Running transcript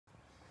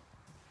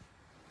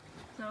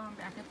So I'm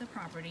back at the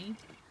property.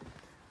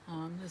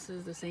 This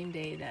is the same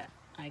day that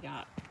I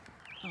got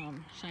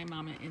Shy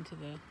Mama into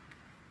the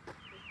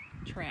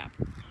trap.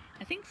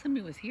 I think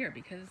somebody was here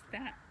because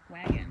that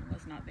wagon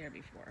was not there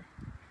before.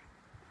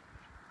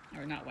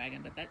 Or not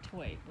wagon, but that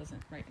toy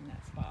wasn't right in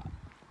that spot.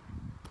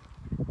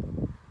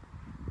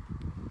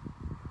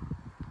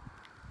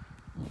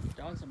 Well, the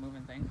dogs are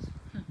moving things,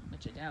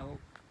 which I doubt.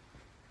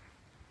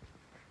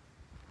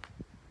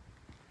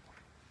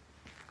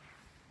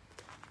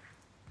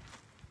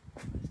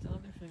 They still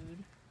have their food.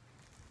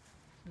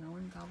 So no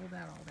one gobbled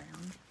that all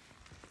down.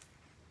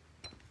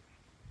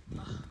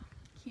 Ugh,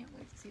 can't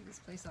wait to see this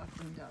place all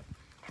cleaned up.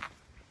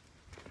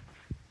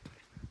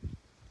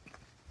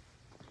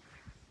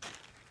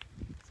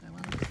 So I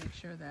wanted to make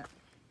sure that,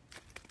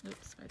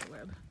 oops, spider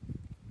web.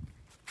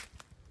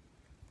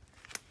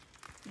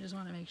 I just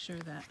want to make sure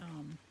that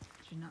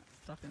she's not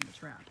stuck in the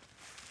trap.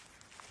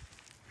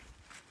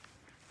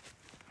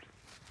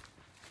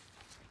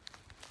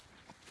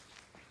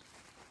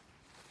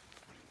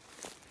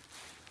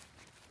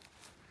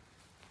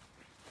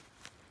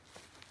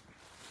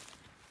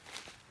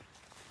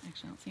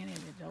 Actually, I don't see any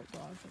of the adult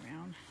dogs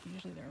around.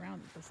 Usually they're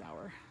around at this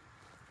hour.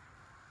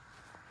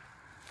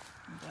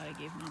 I'm glad I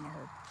gave Mama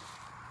her.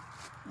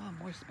 Oh,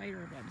 more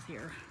spider webs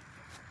here.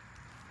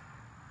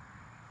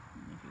 I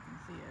don't know if you can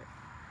see it.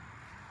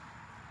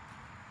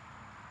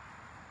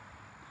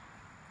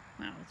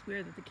 Wow, it's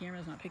weird that the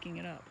camera's not picking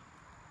it up.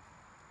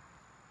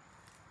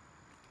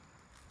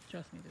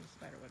 Trust me, there's a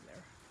spider web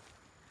there.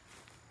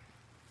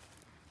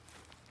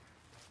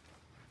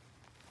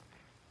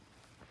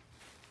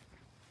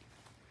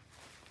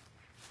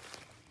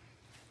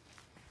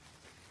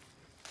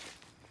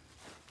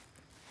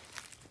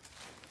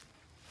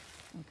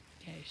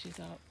 Okay, she's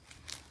up.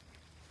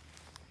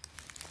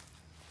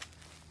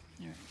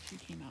 Alright, she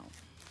came out.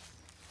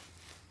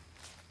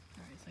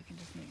 Alright, so I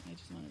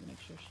just wanted to make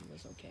sure she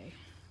was okay.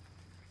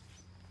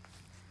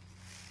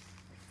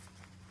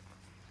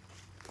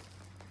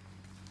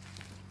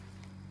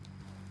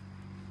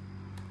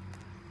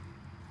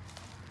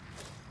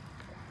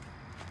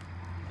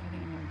 I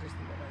think I'm gonna just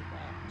leave it like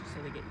that, just so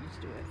they get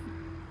used to it.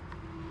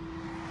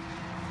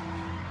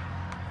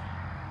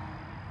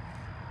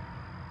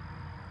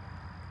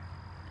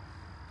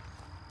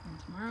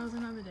 Tomorrow's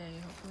another day.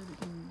 Hopefully we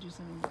can do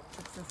some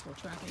successful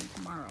trapping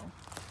tomorrow.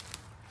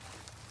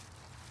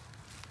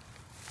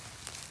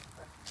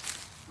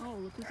 Oh,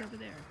 look who's over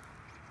there.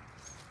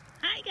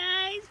 Hi,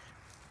 guys.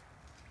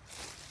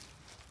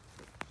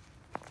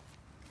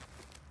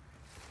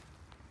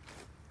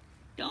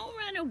 Don't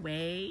run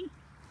away.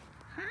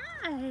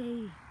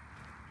 Hi.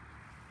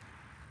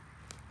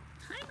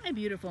 Hi, my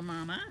beautiful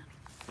mama.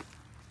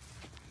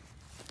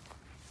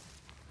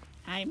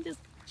 I'm just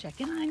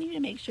checking on you to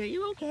make sure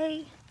you're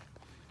okay.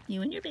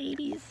 You and your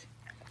babies.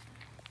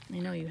 I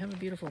know you have a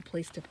beautiful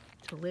place to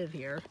live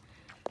here,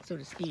 so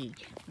to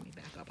speak. Let me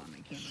back up on my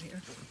camera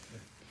here.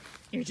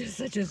 You're just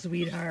such a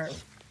sweetheart.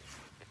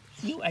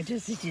 You are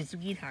just such a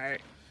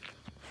sweetheart.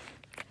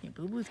 Your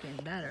boo-boo's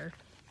getting better.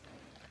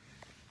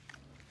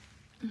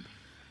 Yes,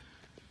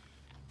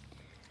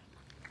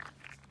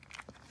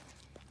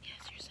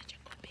 you're such a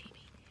good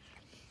baby.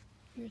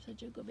 You're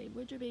such a good baby.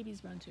 Where'd your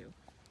babies run to? Can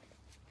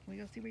we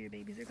go see where your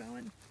babies are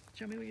going?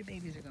 Show me where your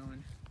babies are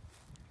going.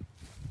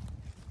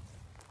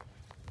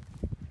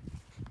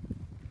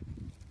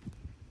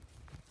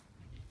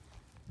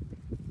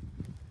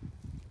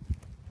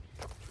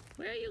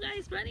 Where are you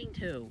guys running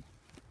to?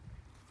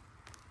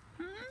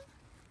 Huh?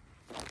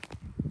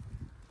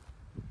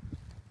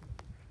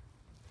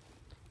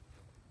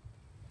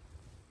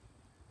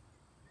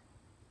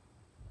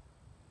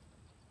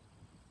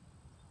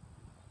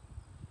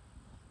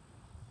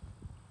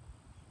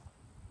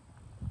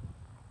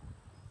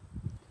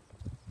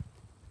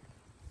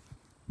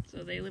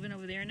 So they living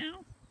over there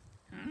now?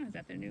 Huh? Is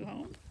that their new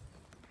home?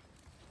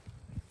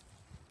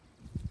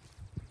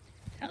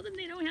 Tell them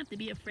they don't have to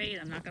be afraid.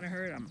 I'm not going to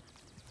hurt them.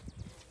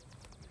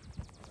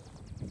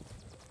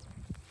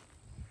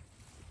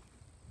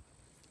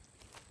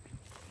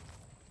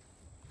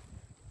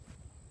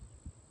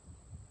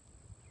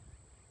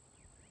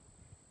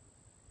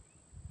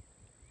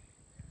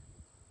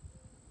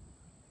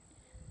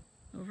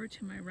 Over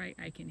to my right,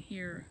 I can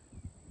hear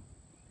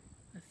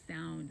a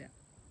sound that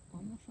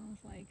almost sounds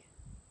like,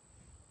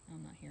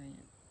 I'm not hearing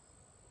it.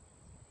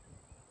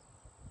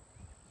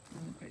 I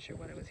wasn't quite sure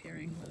what I was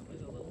hearing, but it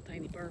was a little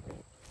tiny bark.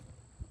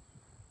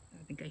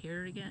 I think I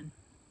hear it again.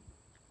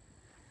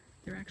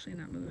 They're actually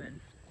not moving.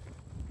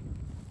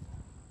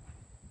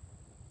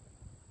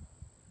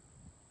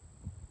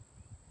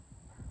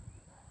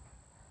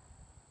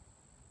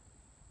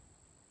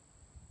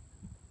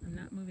 I'm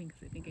not moving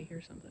because I think I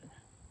hear something.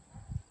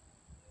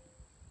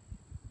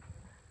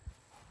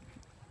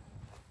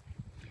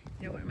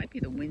 You know what, it might be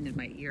the wind in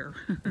my ear.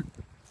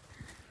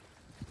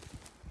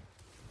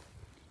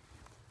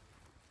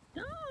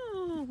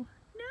 No,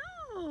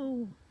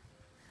 no,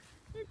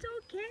 it's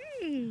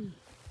okay.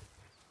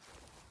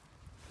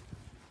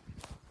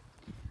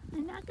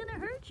 I'm not gonna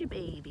hurt you,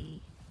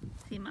 baby.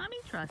 See, Mommy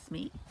trusts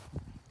me.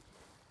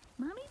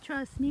 Mommy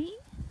trusts me.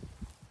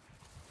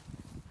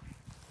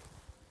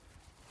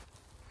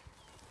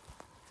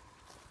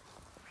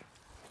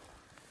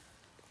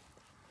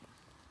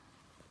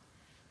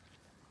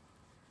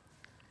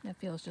 That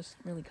feels just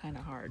really kind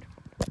of hard.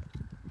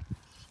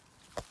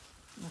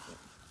 I'm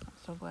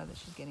so glad that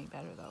she's getting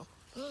better though.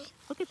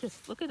 Look at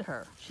this, look at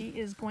her. She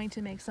is going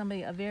to make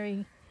somebody a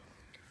very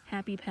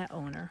happy pet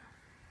owner.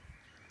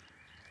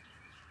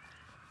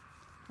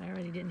 If I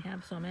already didn't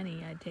have so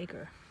many, I'd take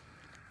her.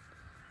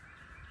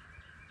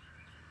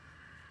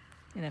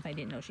 And if I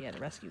didn't know she had a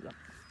rescue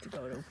to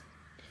go to,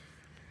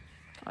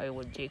 I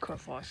would take her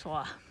for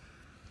sure.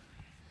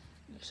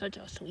 You're such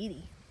a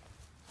sweetie.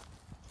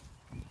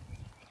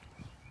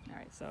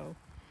 Alright, so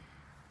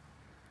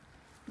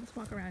let's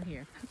walk around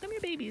here. How come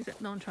your babies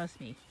don't trust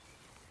me?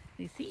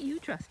 They see you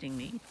trusting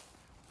me.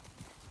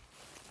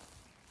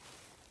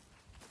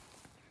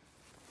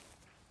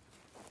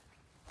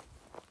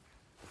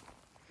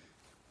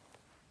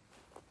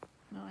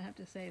 Well, I have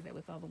to say that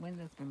with all the wind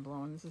that's been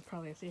blowing, this is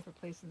probably a safer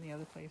place than the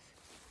other place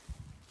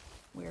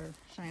where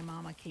Shy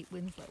Mama Kate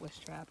Winslet was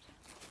trapped.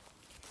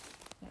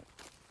 That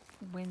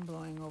wind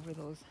blowing over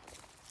those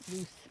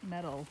loose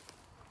metal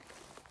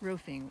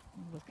roofing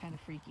was kind of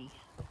freaky.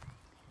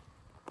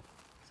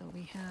 So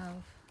we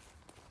have,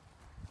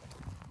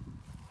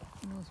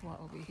 who knows what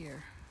over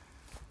here.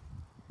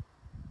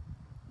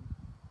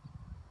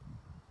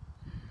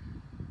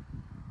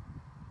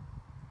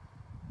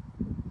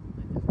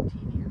 Like there's a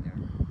TV in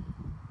there.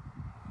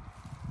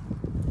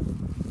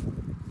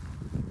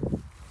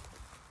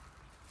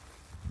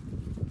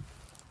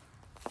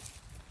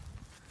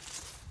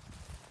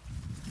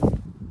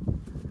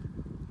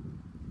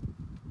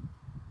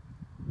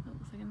 That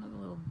looks like another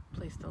little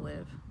place to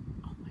live.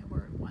 Oh my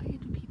word, why do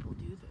people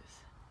do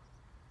this?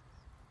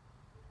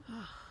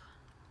 Ugh.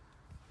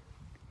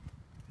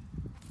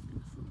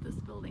 This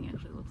building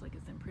actually looks like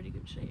it's in pretty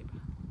good shape.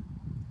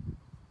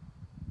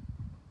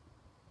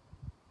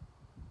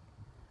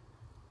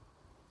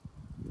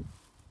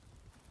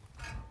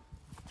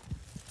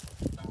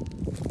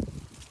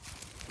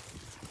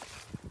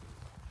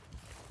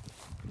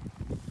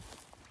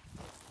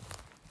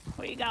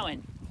 Where you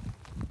going?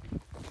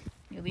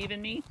 You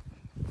leaving me?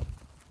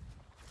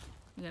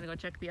 You gonna go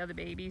check the other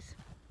babies?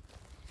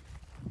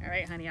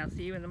 Alright, honey, I'll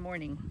see you in the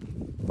morning.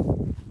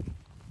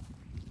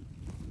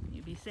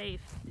 You be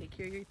safe. Take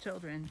care of your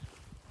children.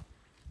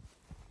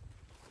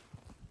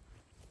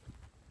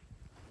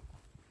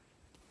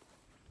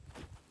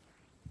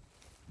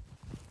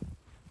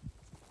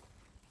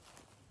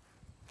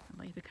 I'd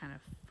like to kind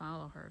of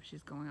follow her if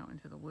she's going out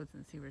into the woods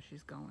and see where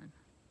she's going.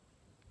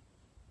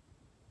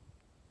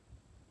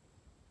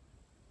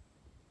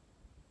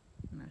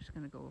 No, she's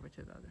gonna go over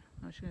to the other.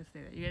 No, she's gonna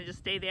stay there. You gonna just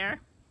stay there?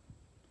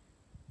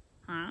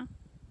 Huh?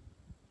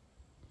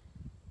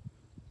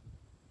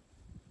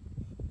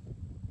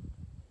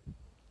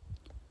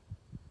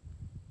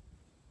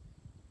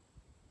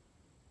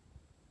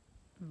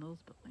 And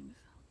those buildings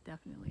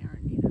definitely are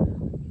in need of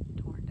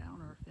getting torn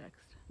down or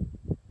fixed.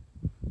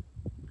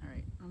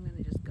 Alright, I'm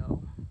gonna just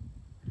go.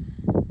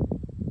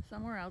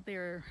 Somewhere out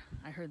there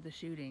I heard the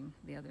shooting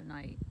the other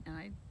night, and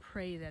I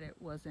pray that it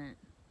wasn't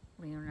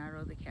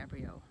Leonardo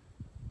DiCaprio,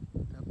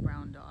 the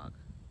brown dog.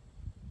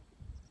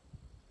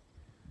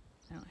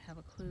 I don't have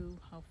a clue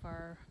how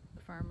far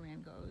the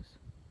farmland goes.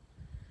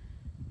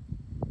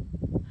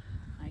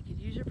 I could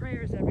use your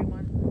prayers,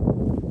 everyone,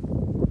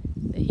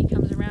 that he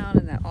comes around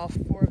and that all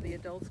 4 of the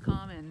adults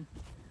come, and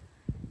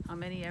how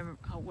many ever,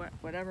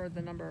 whatever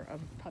the number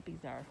of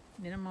puppies are.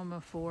 Minimum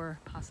of 4,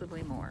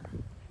 possibly more.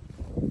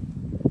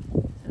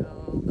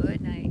 So,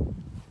 good night.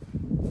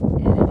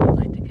 And if you'd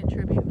like to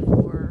contribute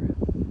for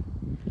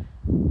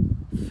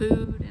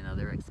food and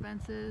other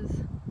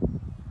expenses,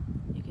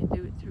 you can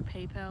do it through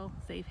PayPal,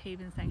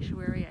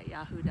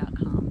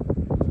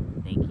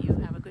 safehavensanctuary@yahoo.com. Thank you.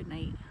 Have a good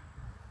night.